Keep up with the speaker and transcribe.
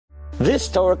This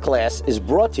Torah class is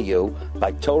brought to you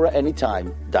by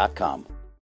TorahAnytime.com.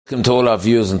 Welcome to all our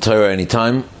viewers on Torah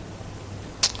Anytime.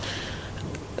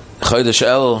 Chodesh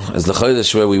El is the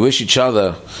Chodesh where we wish each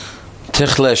other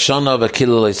Tichle Shana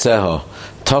v'Kilul Eiseha,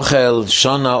 Tochel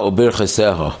Shana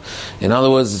u'Bircheseha. In other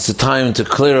words, it's a time to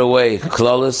clear away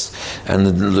Klolos,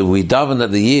 and we daven that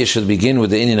the year should begin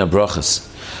with the Inyan of Brachas.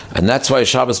 And that's why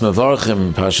Shabbos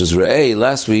Mevarchim, Parshas Re'eh,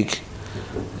 last week,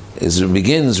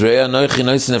 begins Re'eh Anochi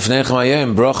Noitzin Efnechem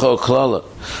Hayom Bracha U'Klala,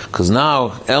 because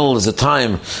now El is a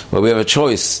time where we have a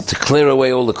choice to clear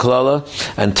away all the Klala,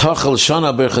 and Tochel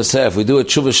Shana Birchaseh. If we do a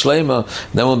Tshuva Shleima,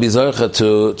 then we'll be Zorcha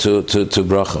to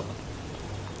Bracha.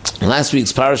 Last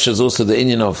week's parasha is also the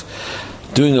inyan of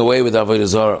doing away with Avodah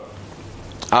Zarah.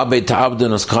 Abed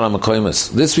ta'abdun as kala makoymas.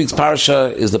 This week's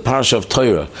parasha is the parasha of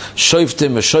Torah.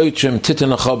 Shoiftim v'shoitrim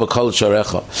titin achal b'kol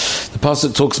sharecha. The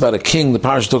pasuk talks about a king. The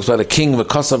parasha talks about a king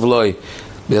v'kasav loy.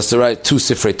 He has to write 2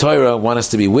 Sifrei Torah. One has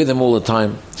to be with him all the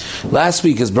time. Last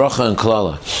week is bracha and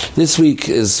klala. This week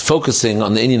is focusing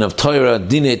on the inyan of Torah,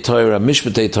 dinei Torah,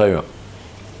 mishpatei Torah.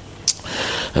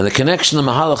 And the connection of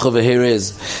Mahalach over here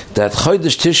is that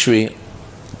Chodesh Tishri,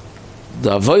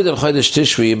 the avodah of Chodesh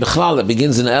Tishri, B'chlal, that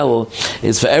begins in El,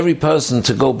 is for every person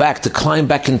to go back, to climb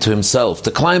back into himself,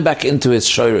 to climb back into his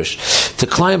shorish, to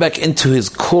climb back into his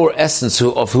core essence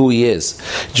of who he is.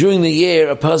 During the year,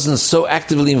 a person is so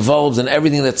actively involved in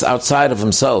everything that's outside of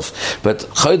himself. But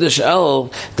Chodesh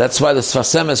El, that's why the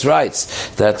Sfas Emes writes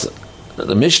that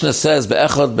the Mishnah says,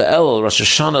 Be'echad Be'el, Rosh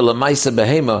Hashanah L'maisa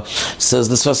Behema, says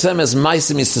the Sfas Emes,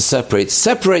 Maisa means to separate.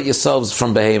 Separate yourselves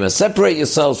from Behema. Separate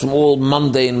yourselves from all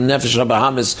mundane, Nefesh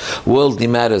HaBahamis, worldly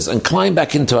matters, and climb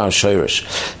back into our Shorish.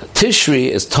 Tishri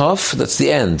is Tov, that's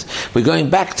the end. We're going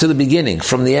back to the beginning,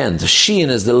 from the end. Shin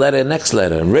is the next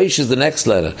letter, and Reish is the next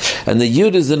letter. And the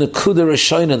Yud is the Nekuda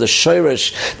Rishayna, the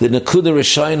Shorish, the Nekuda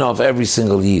Rishayna of every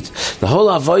single Yid. The whole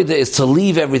Avodah is to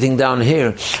leave everything down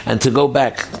here, and to go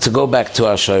back to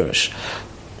our Shorish.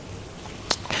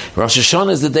 Rosh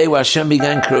Hashanah is the day where Hashem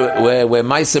began, where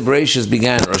Maisa Bereishis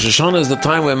began. Rosh Hashanah is the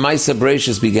time where Maisa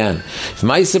Bereishis began. If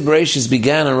Maisa Bereishis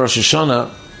began on Rosh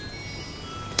Hashanah,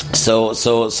 so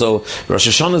Rosh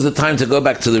Hashanah is the time to go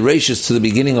back to the Reishis, to the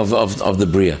beginning of the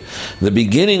Bria. The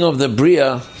beginning of the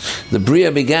Bria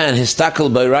began Histakel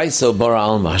B'Raiso Bara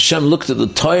Alma. Hashem looked at the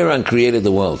Torah and created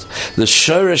the world. The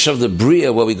Shorish of the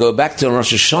Bria, where we go back to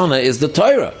Rosh Hashanah, is the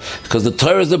Torah, because the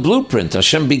Torah is the blueprint.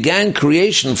 Hashem began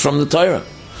creation from the Torah.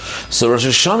 So Rosh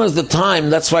Hashanah is the time,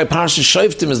 that's why Parsha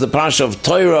Shoftim is the Parsha of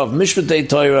Torah, of Mishpatei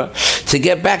Torah, to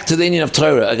get back to the inyan of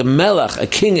Torah. A melech, a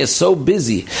king, is so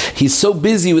busy. He's so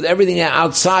busy with everything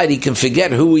outside, he can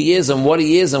forget who he is and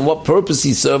what purpose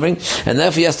he's serving, and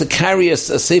therefore he has to carry a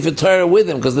Sefer Torah with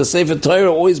him, because the Sefer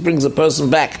Torah always brings a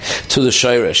person back to the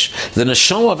Shorish. The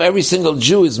neshama of every single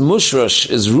Jew is mushrash,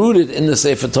 is rooted in the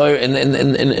Sefer Torah, in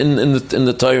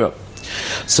the Torah.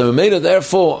 So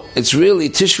therefore, it's really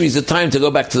Tishri is the time to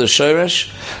go back to the Shorish,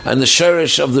 and the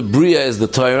Shorish of the Bria is the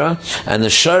Torah, and the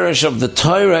Shorish of the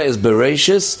Torah is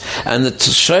Bereishis, and the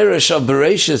Shorish of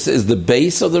Bereishis is the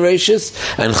base of the Reishis,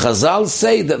 and Chazal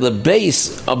say that the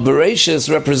base of Bereishis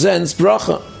represents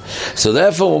Bracha. So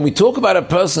therefore, when we talk about a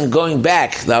person going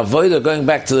back, the avodah going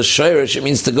back to the shorish, it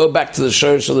means to go back to the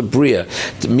shorish of the bria.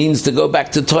 It means to go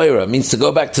back to Torah. It means to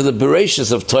go back to the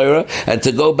bereshis of Torah, and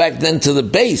to go back then to the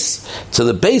base of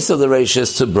the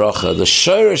reshis, to bracha. The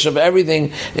shorish of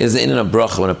everything is in a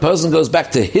bracha. When a person goes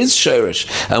back to his shorish,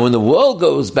 and when the world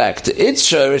goes back to its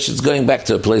shorish, it's going back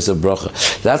to a place of bracha.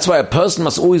 That's why a person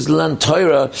must always learn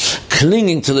Torah,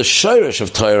 clinging to the shorish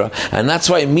of Torah, and that's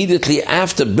why immediately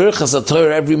after birchas of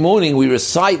Torah every morning we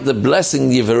recite the blessing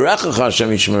Yivarecha Hashem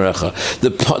Yishmerecha. The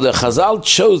Chazal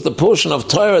chose the portion of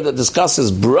Torah that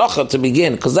discusses bracha to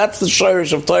begin, because that's the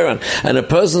shorish of Torah, and a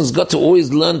person's got to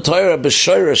always learn Torah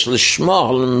b'shorish,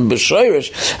 l'shma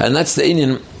b'shorish, and that's the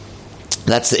inyan.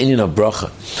 That's the inyan of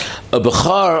bracha. A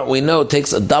bechar, we know,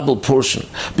 takes a double portion,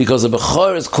 because a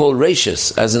bechar is called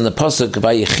reishis, as in the pasuk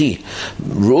Vayechi.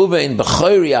 Reuven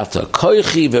bechar yata,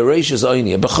 koichi vereishis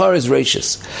oini. A bechar is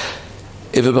reishis.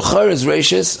 If a bechar is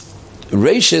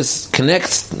reishis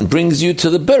connects, brings you to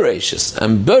the bereshis,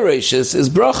 and bereshis is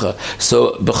bracha.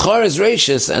 So bechar is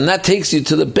reishis, and that takes you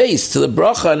to the base, to the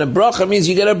bracha, and a bracha means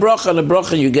you get a bracha, and a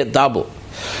bracha you get double.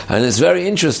 And it's very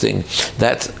interesting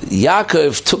that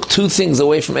Yaakov took two things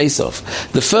away from Esav.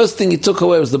 The first thing he took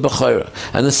away was the bechara,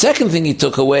 and the second thing he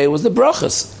took away was the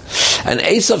brachas. And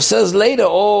Esav says later,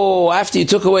 after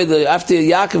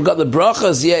Yaakov got the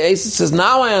brachas, Esav says,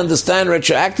 now I understand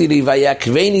retroactively,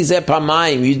 vayakveni zeh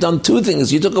pamayim. You've done two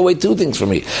things. You took away two things from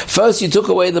me. First, you took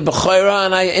away the bechorah,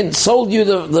 and I sold you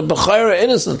the bechorah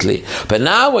innocently. But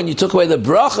now, when you took away the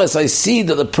brachas, I see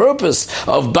that the purpose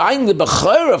of buying the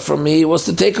bechorah from me was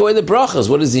to take away the brachas.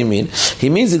 What does he mean? He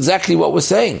means exactly what we're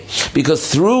saying.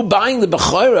 Because through buying the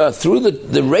bechorah, through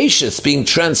the rashis being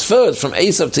transferred from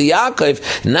Esav to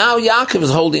Yaakov, now Yaakov is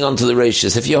holding on to the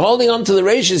rashis. If you're holding on to the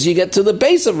rashis, you get to the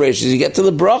base of rashis, you get to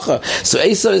the bracha. So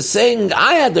Esav is saying,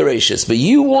 I had the rashis, but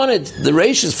you wanted the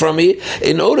rashis from me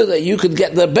in order that you could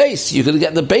get the base. You could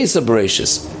get the base of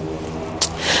rashis.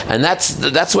 And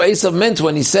that's what Esav meant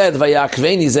when he said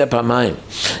Vayakveni zeh pamayim.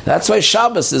 That's why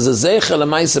Shabbos is a zeicha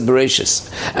l'maisa bereshis,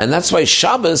 and that's why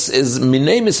Shabbos is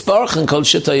minei misparchen kol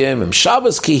shita yomim.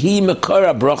 Shabbos kihi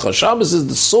mekora bracha. Shabbos is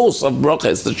the source of bracha.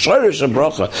 It's the shorish of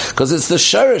bracha because it's the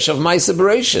shorish of maisa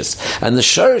bereshis, and the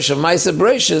shorish of maisa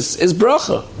bereshis is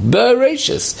bracha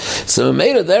bereshis. So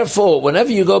therefore,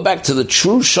 whenever you go back to the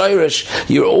true shorish,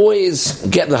 you always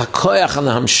get the hakoyach and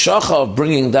the hamshacha of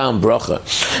bringing down bracha,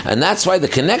 and that's why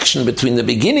the connection between the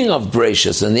beginning of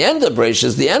Bereshis and the end of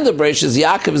Bereshis,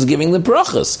 Yaakov is giving the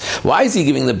brachas. Why is he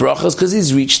giving the brachas? Because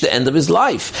he's reached the end of his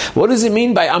life. What does it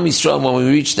mean by Am Yisrael when we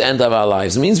reach the end of our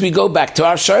lives? It means we go back to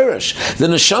our shorish. The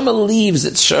neshama leaves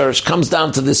its shorish, comes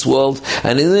down to this world,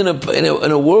 and is in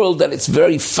a world that it's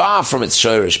very far from its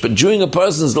shorish. But during a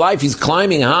person's life, he's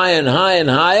climbing higher and higher and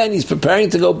higher, and he's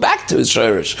preparing to go back to his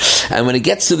shorish. And when he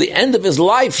gets to the end of his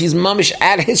life, he's mamish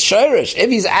at his shorish. If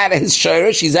he's at his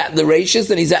shorish, he's at the rashis,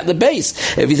 then he's at the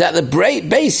base. If he's at the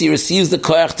base, he receives the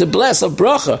koyach to bless of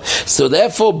bracha. So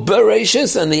therefore,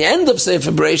 bereshis and the end of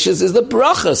Sefer Bereshis is the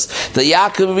brachas that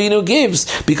Yaakov Avinu gives,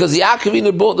 because Yaakov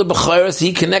Avinu bought the bechoros.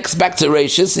 He connects back to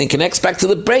rashis and he connects back to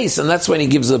the base, and that's when he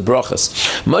gives the brachas.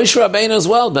 Moshe Rabbeinu as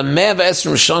well. The Moshe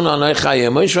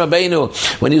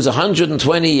Rabbeinu, when he was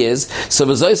 120 years, so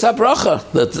v'zois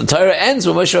ha-bracha. The Torah ends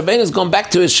when Moshe Rabbeinu has gone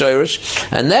back to his shorish,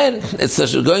 and then it's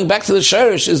going back to the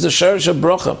shorish is the shorish of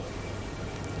bracha.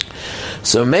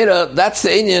 So that's the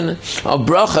inyan of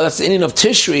bracha, that's the inyan of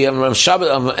Tishri, and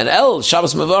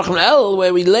Shabbos Mevarchim El,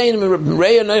 where we lay in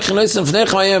Reya Noichen Noisim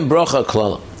Fnei bracha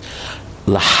klala.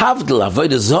 Lahavdil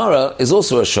Avodah Zarah is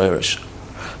also a shorish.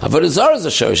 Avodah Zarah is a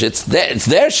shorish. It's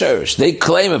their shorish.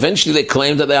 Eventually they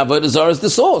claim that the Avodah Zarah is the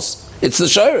source. It's the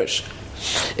shorish.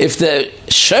 If the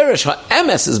shorish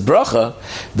ha'emes is bracha,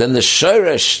 then the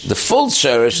full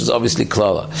shorish is obviously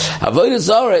klala. Avodah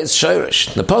Zarah is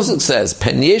shorish. The pasuk says,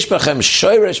 "Pen yesh bachem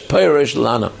shorish perish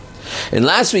lana." In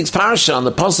last week's parasha, on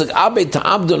the pasuk Abed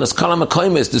ta'abdun as kala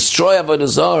makoymes, destroy Avodah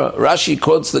Zarah. Rashi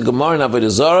quotes the Gemara in Avodah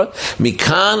Zarah.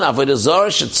 Mikan Avodah Zarah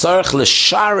shetzarich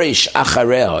l'sharish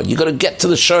achareha. You got to get to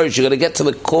the shorish. You got to get to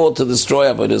the core to destroy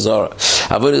Avodah Zarah.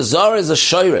 Avodah Zarah is a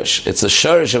shorish. It's a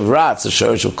shorish of ra. It's a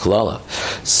shorish of klala.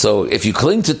 So if you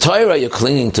cling to Torah, you're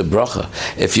clinging to bracha.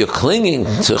 If you're clinging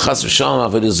to chas v'shalom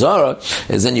Avodah Zarah,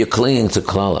 then you're clinging to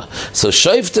klala. So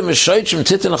shoiftem v'shoitrim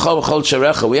titin achal b'chol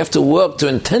sharecha. We have to work to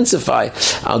intensify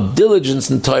our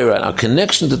diligence in Torah, our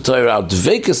connection to Torah, our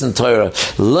dveikus in Torah,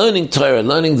 learning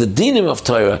the dinim of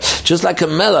Torah. Just like a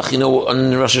melech,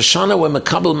 on Rosh Hashanah we're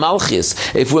mekabel malchias.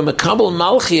 If we're mekabel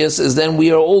malchias, then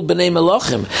we are all b'nei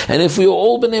melachim. And if we are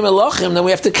all b'nei melachim, then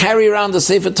we have to carry around the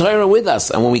Sefer Torah with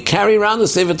us. And when we carry around the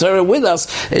Sefer Torah with us,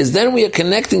 then we are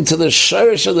connecting to the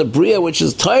shorish of the bria, which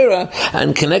is Torah,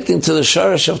 and connecting to the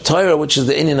shorish of Torah, which is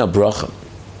the inyan of bracha.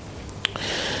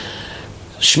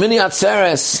 Shmini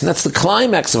Atzeres, that's the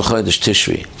climax of Chodesh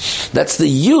Tishri. That's the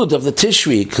Yud of the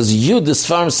Tishri, because Yud, the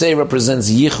Sfarim say, represents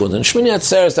Yichud. And Shmini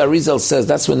Atzeres, Arizal says,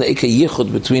 that's when the Ika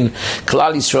Yichud between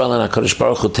Klal Yisrael and HaKadosh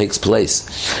Baruch Hu takes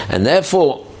place. And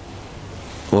therefore,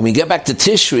 when we get back to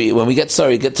Tishri, get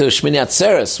to Shmini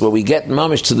Atzeres, where we get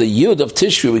mamish to the Yud of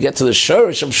Tishri, we get to the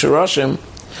Shorish of Shirashim,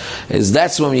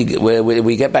 that's when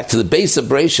we get back to the base of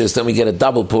Bereshis, then we get a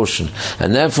double portion.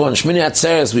 And therefore in Shmini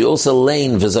Atzeres we also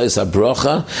lane V'zois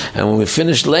HaBrocha, and when we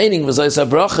finish laning V'zois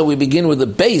HaBrocha, we begin with the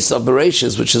base of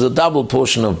Bereshis, which is a double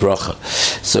portion of Brocha.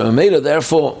 So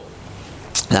therefore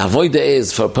the avodah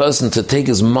is for a person to take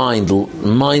his mind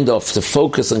off, to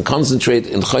focus and concentrate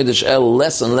in Chodesh El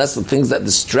less and less the things that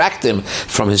distract him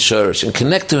from his shorish, and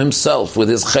connect to himself with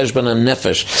his cheshbon and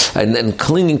nefesh, and then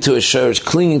clinging to his shorish,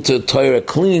 clinging to Torah,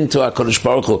 clinging to HaKadosh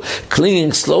Baruch Hu,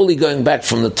 clinging, slowly going back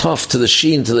from the Tov to the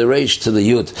Shin to the Reish to the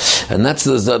Yud. And that's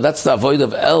the avoid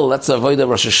of El, that's the avoid of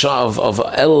Rosh Hashanah, of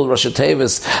El, Rosh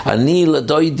Tevis, Ani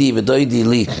Ladoidi, V'doidi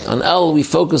Li. On El, we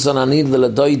focus on Ani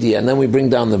Ladoidi, and then we bring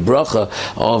down the bracha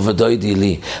of V'doidi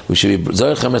Li. We should be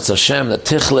Zoichem Etz Hashem, that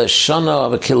Tichle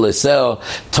Shana of Akileseo,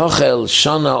 Tochel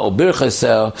Shana or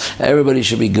Bircheseo. Everybody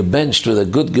should be gebenched with a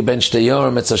good gebenched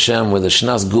Yoram Etz Hashem, with a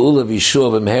Shnas Geula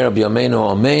V'Yishua B'Meher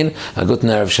B'Yameinu Amen. A good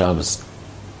Erev Shabbos.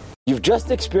 You've just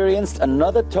experienced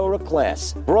another Torah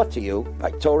class brought to you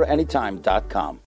by TorahAnytime.com.